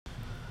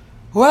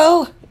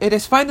Well, it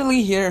is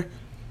finally here.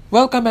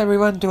 Welcome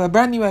everyone to a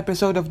brand new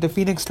episode of the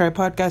Phoenix Star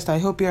Podcast. I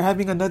hope you're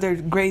having another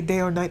great day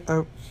or night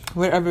or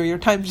wherever your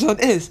time zone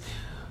is.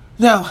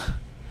 Now,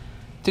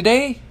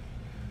 today,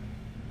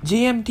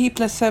 GMT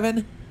plus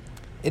 7,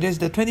 it is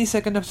the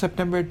 22nd of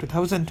September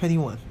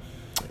 2021.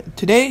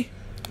 Today,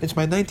 it's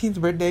my 19th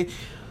birthday,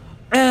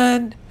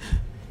 and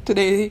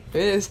today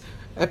is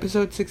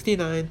episode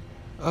 69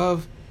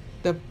 of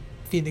the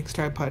Phoenix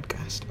Star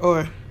Podcast,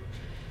 or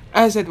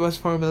as it was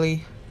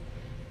formerly,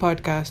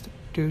 Podcast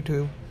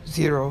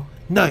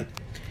 2209.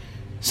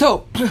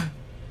 So,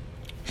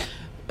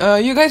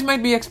 you guys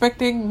might be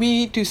expecting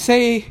me to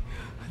say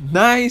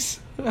nice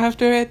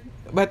after it,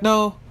 but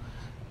no,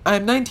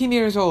 I'm 19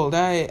 years old.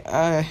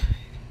 The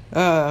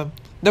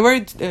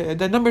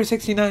number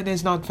 69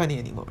 is not funny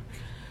anymore.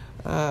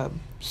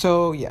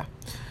 So yeah,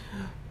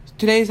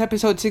 today's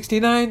episode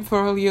 69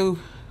 for all you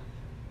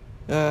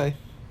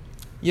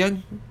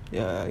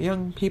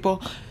young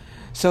people.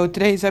 So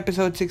today's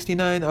episode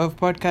 69 of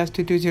Podcast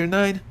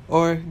 2209,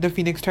 or the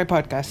Phoenix Star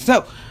Podcast.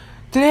 So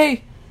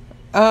today,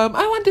 I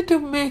wanted to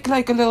make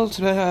like a little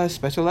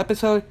special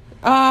episode.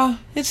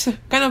 It's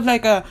kind of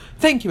like a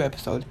thank you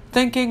episode,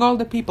 thanking all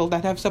the people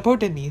that have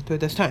supported me through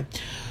this time.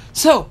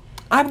 So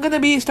I'm gonna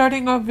be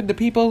starting off with the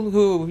people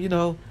who,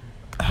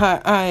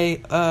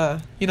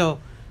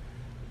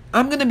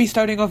 I'm gonna be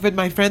starting off with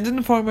my friends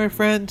and former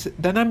friends.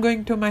 Then I'm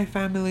going to my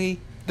family.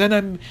 Then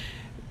I'm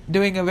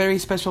doing a very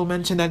special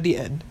mention at the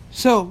end.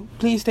 So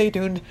please stay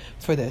tuned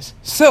for this.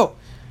 So,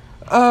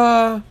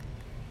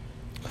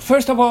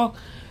 first of all,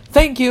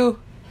 thank you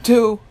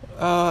to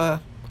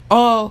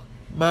all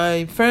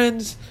my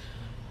friends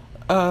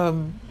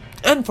and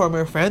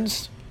former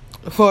friends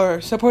for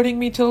supporting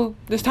me till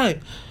this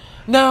time.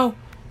 Now,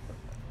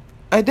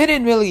 I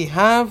didn't really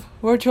have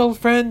virtual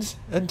friends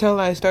until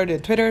I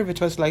started Twitter,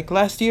 which was like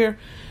last year.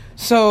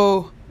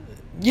 So,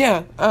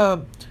 yeah,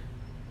 to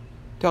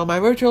all my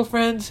virtual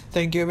friends,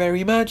 thank you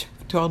very much.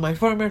 To all my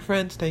former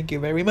friends, thank you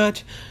very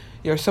much.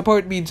 Your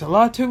support means a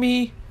lot to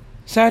me.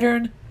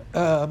 Saturn,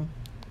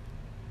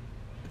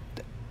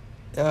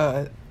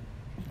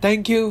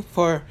 thank you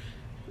for,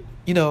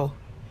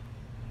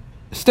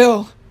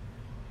 still,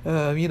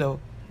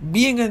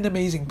 being an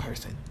amazing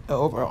person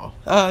overall.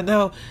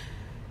 Now,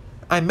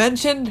 I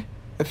mentioned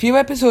a few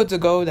episodes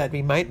ago that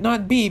we might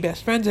not be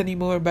best friends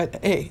anymore, but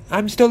hey,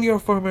 I'm still your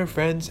former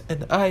friends,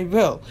 and I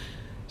will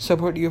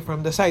support you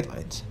from the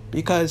sidelines,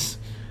 because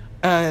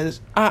as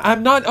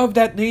I'm not of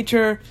that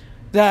nature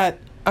that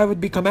I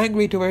would become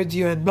angry towards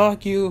you and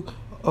block you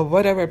or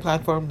whatever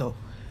platform. No,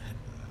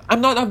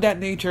 I'm not of that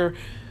nature.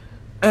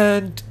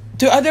 And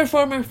to other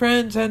former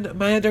friends and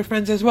my other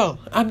friends as well,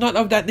 I'm not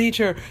of that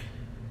nature.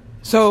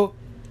 So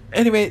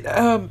anyway,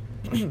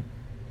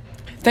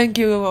 thank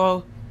you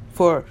all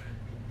for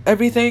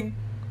everything,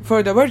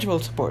 for the virtual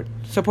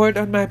support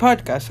on my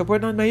podcast,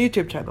 support on my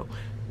YouTube channel,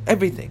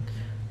 everything.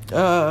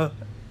 I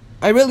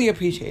really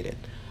appreciate it.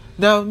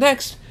 Now,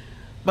 next,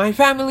 my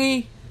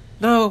family.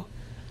 Now,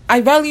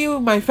 I value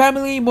my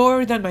family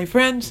more than my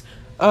friends.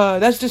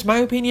 That's just my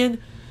opinion.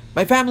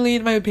 My family,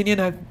 in my opinion,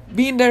 have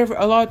been there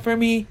a lot for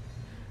me.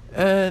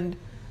 And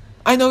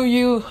I know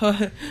you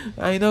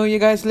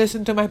guys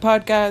listen to my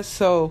podcast,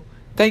 so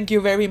thank you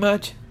very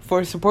much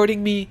for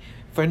supporting me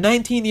for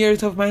 19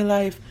 years of my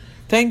life.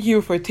 Thank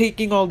you for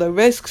taking all the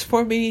risks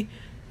for me.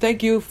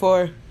 Thank you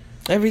for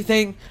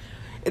everything.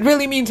 It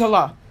really means a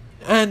lot.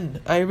 And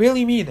I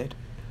really mean it.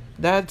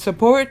 That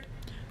support,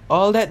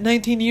 all that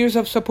 19 years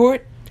of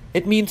support,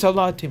 it means a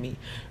lot to me.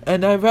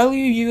 And I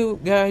value you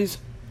guys,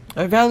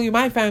 I value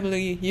my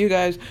family, you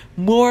guys,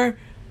 more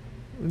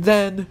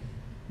than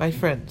my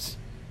friends.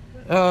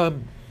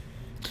 Well,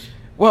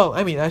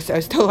 I mean, I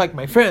still like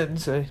my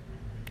friends. I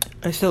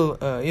still,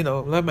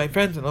 love my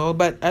friends and all,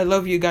 but I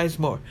love you guys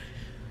more.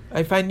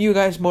 I find you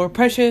guys more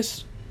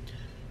precious,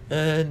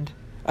 and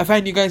I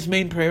find you guys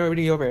main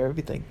priority over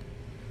everything.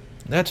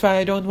 That's why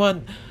I don't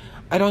want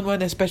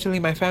especially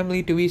my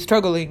family to be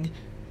struggling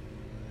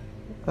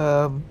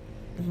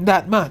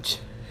that much.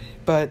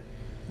 But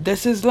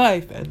this is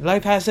life, and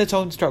life has its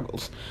own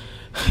struggles.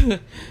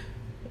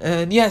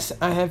 And yes,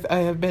 I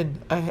have been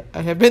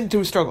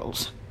through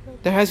struggles.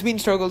 There has been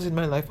struggles in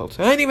my life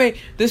also. Anyway,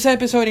 this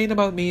episode ain't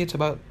about me, it's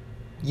about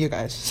you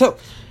guys. So,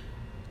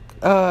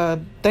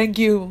 thank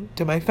you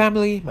to my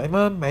family, my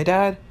mom, my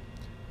dad,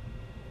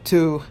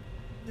 to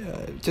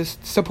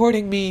just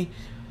supporting me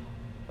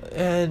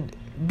and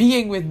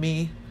being with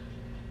me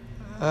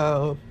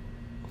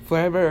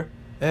forever.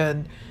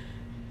 And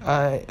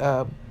it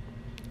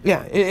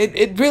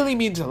really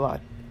means a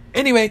lot.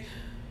 Anyway,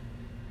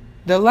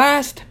 the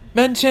last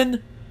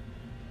mention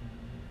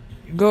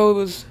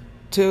goes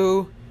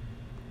to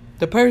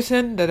the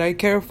person that I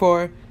care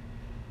for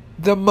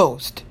the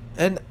most,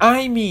 and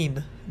I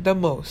mean the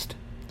most.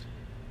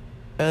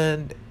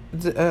 And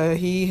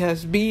he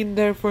has been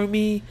there for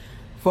me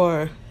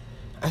for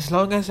as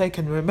long as I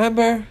can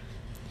remember.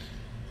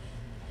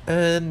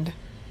 And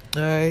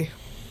I'm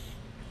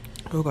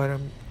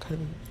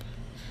kind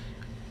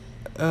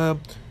of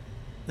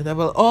and I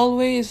will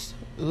always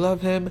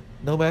love him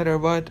no matter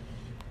what.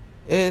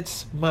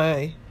 It's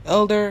my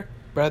elder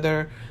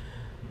brother.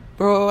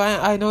 Bro,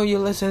 I know you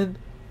listen.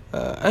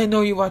 I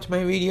know you watch my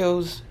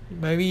videos,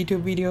 my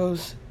YouTube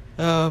videos.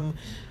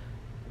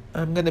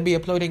 I'm gonna be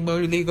uploading more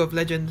League of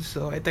Legends,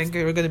 so I think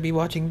you're gonna be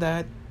watching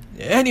that.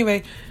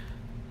 Anyway,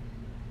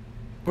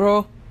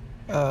 bro,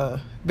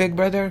 big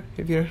brother,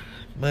 if you're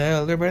my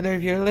elder brother,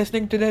 if you're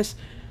listening to this,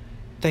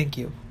 thank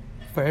you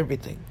for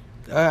everything.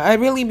 I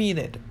really mean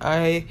it.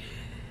 I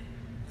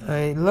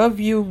love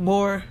you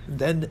more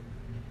than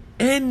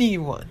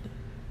anyone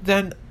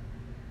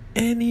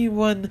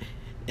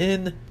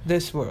in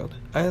this world.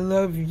 I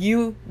love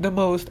you the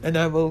most, and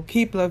I will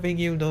keep loving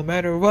you no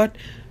matter what,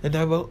 and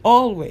I will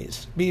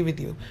always be with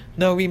you.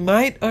 Now, we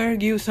might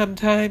argue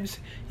sometimes.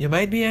 You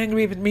might be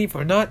angry with me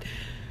for not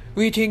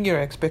reaching your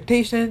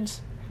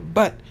expectations,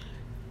 but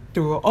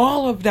through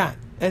all of that,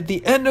 at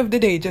the end of the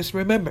day, just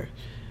remember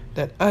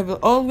that I will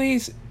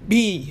always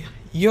be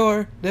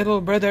your little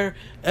brother,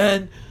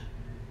 and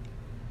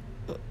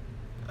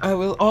I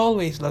will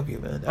always love you,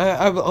 man.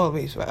 I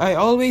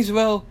always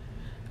will.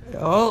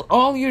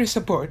 All your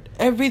support,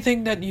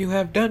 everything that you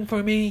have done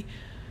for me,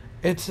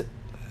 it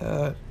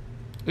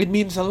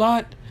means a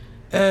lot.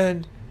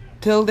 And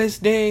till this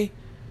day,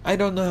 I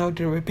don't know how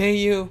to repay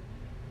you.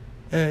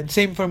 And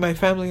same for my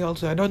family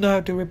also. I don't know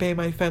how to repay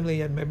my family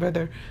and my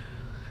brother.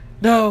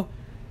 Now,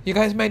 you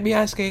guys might be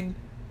asking,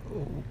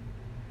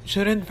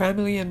 shouldn't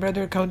family and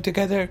brother count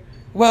together?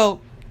 Well,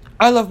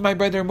 I love my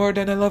brother more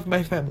than I love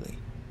my family.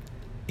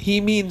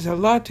 He means a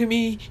lot to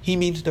me. He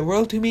means the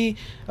world to me.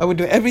 I would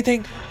do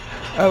everything.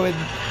 And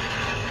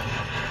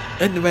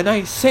when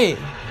I say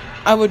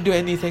I would do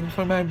anything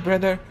for my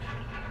brother,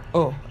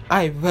 oh,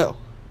 I will.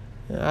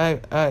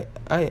 I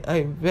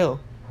will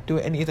do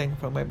anything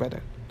for my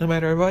brother. No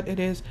matter what it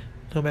is,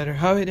 no matter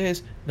how it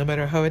is, no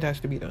matter how it has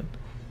to be done.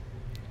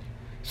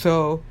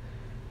 So,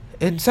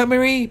 in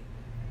summary,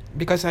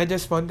 because I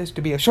just want this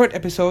to be a short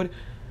episode,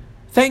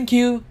 thank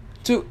you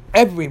to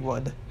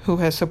everyone who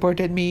has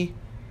supported me.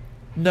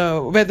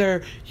 Now,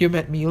 whether you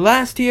met me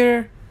last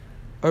year,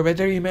 or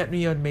whether you met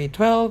me on May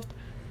 12th,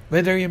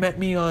 whether you met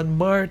me on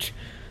March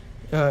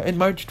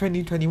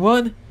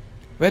 2021,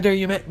 whether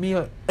you met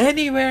me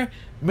anywhere,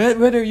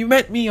 whether you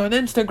met me on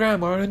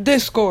Instagram or on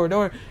Discord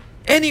or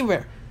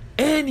anywhere,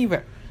 and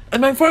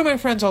my former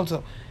friends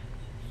also.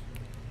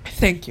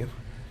 Thank you.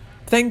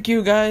 Thank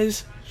you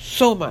guys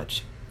so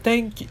much.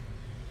 Thank you.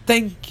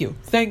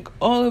 Thank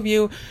all of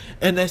you,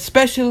 and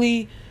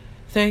especially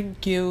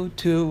thank you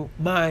to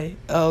my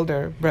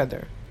elder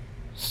brother.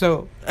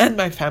 So, and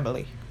my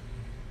family.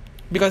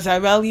 Because I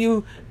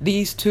value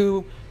these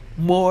two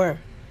more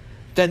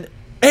than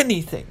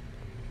anything.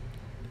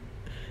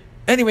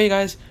 Anyway,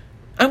 guys,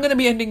 I'm going to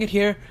be ending it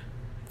here.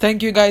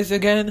 Thank you guys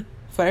again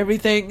for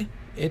everything.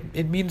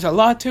 It means a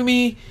lot to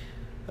me.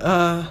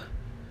 I'm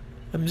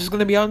just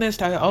going to be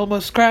honest. I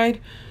almost cried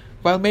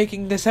while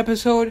making this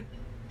episode.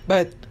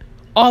 But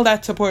all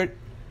that support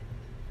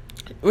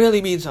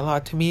really means a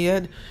lot to me.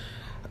 And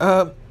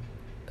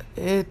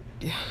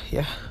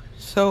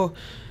So,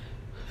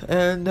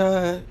 and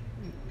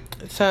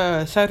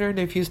Saturn,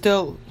 if you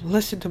still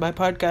listen to my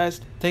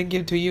podcast, thank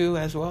you to you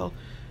as well.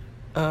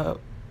 I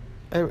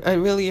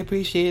really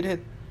appreciate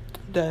it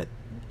that,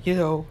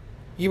 you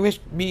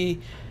wished me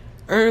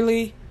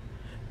early,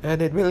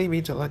 and it really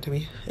means a lot to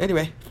me.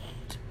 Anyway,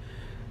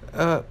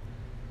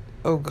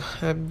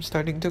 I'm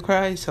starting to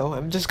cry, so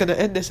I'm just gonna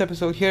end this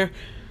episode here.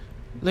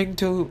 Link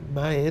to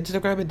my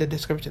Instagram in the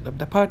description of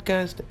the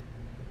podcast,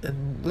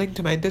 and link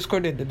to my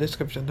Discord in the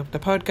description of the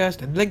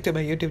podcast, and link to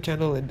my YouTube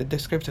channel in the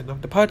description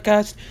of the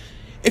podcast.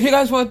 If you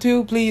guys want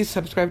to, please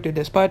subscribe to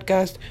this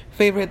podcast,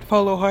 favorite,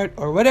 follow, heart,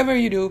 or whatever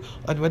you do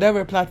on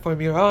whatever platform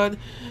you're on.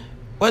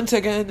 Once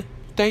again,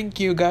 thank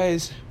you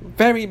guys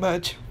very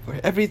much for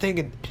everything.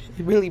 It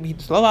really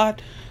means a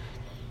lot.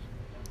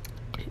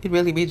 It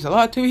really means a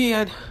lot to me,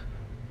 and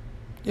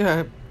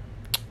yeah,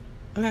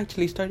 I'm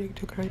actually starting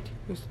to cry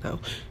just now.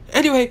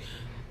 Anyway,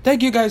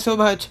 thank you guys so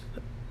much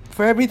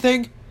for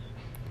everything.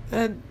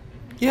 And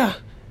yeah,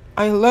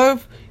 I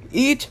love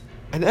each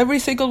and every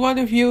single one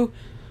of you.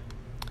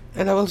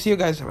 And I will see you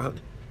guys around.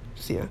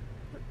 See ya.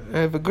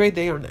 Have a great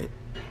day or night.